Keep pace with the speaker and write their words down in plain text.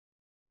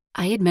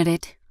I admit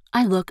it,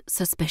 I look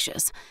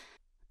suspicious.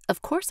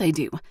 Of course I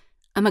do.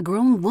 I'm a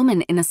grown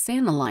woman in a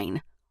Santa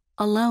line,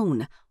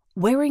 alone,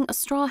 wearing a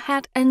straw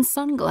hat and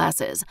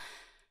sunglasses.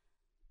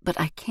 But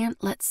I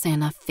can't let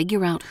Santa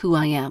figure out who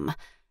I am.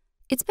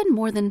 It's been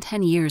more than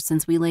 10 years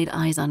since we laid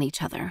eyes on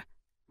each other,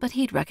 but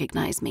he'd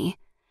recognize me,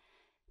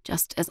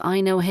 just as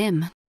I know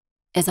him.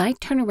 As I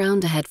turn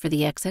around to head for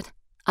the exit,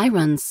 I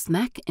run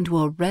smack into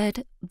a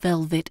red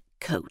velvet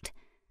coat.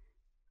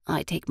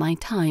 I take my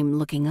time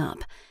looking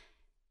up.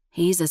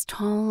 He's as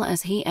tall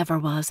as he ever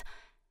was,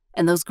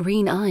 and those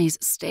green eyes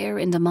stare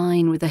into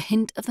mine with a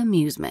hint of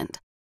amusement.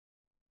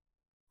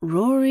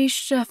 "Rory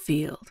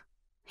Sheffield,"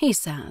 he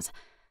says,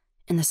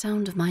 and the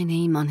sound of my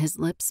name on his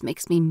lips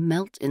makes me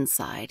melt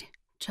inside,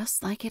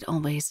 just like it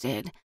always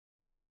did.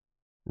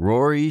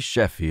 Rory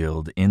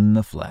Sheffield in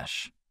the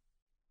flesh.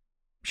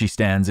 She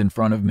stands in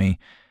front of me,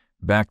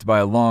 backed by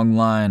a long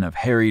line of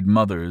harried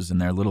mothers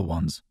and their little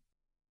ones.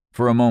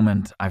 For a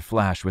moment, I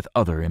flash with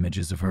other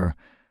images of her.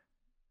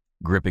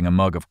 Gripping a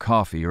mug of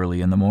coffee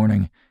early in the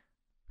morning,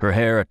 her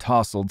hair a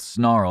tousled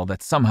snarl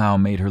that somehow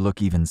made her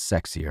look even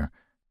sexier.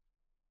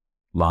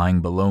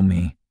 Lying below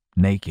me,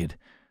 naked,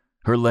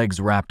 her legs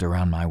wrapped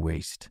around my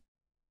waist.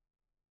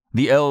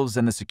 The elves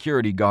and the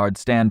security guard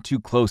stand too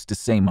close to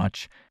say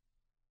much,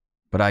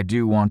 but I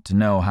do want to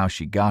know how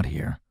she got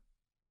here.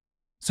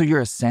 "So you're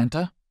a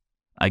Santa?"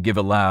 I give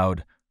a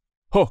loud,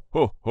 "Ho,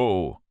 ho,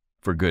 ho,"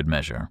 for good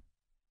measure.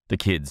 The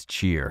kids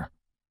cheer.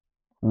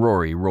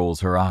 Rory rolls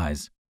her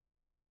eyes.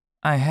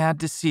 "I had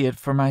to see it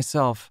for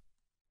myself."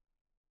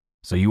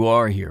 "So you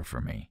are here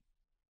for me."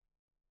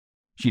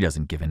 She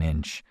doesn't give an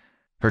inch.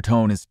 Her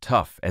tone is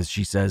tough as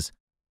she says,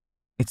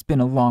 "It's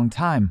been a long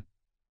time."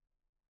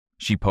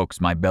 She pokes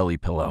my belly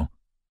pillow.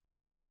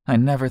 "I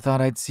never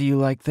thought I'd see you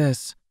like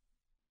this."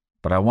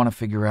 But I want to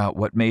figure out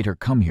what made her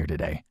come here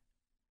today.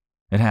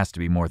 It has to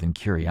be more than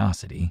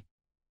curiosity.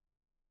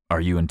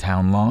 "Are you in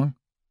town long?"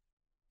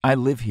 "I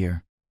live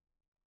here."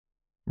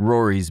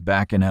 Rory's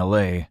back in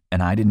LA,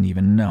 and I didn't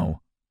even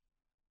know.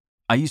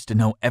 I used to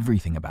know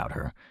everything about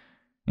her,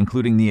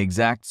 including the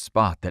exact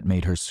spot that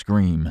made her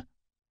scream.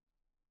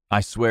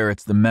 I swear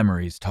it's the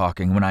memories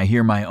talking when I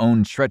hear my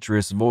own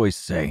treacherous voice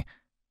say,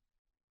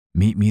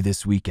 "Meet me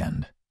this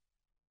weekend."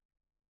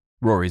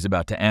 Rory's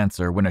about to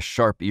answer when a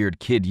sharp-eared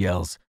kid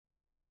yells,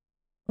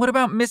 "What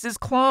about Mrs.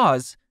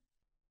 Claus?"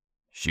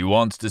 "She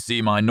wants to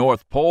see my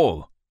North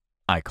Pole,"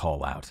 I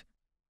call out.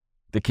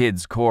 The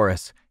kids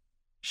chorus,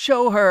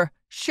 "Show her!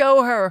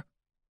 Show her!"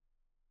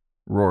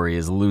 Rory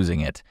is losing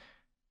it.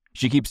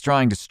 She keeps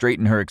trying to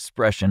straighten her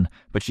expression,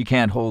 but she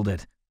can't hold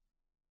it.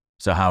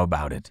 "So how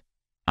about it?"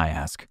 I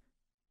ask.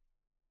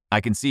 I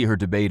can see her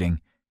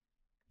debating.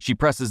 She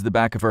presses the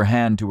back of her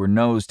hand to her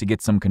nose to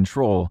get some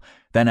control,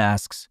 then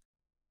asks,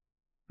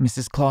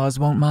 "Mrs. Claus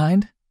won't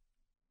mind?"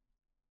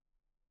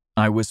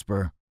 I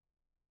whisper,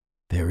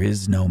 "There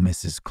is no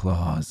Mrs.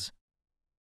 Claus."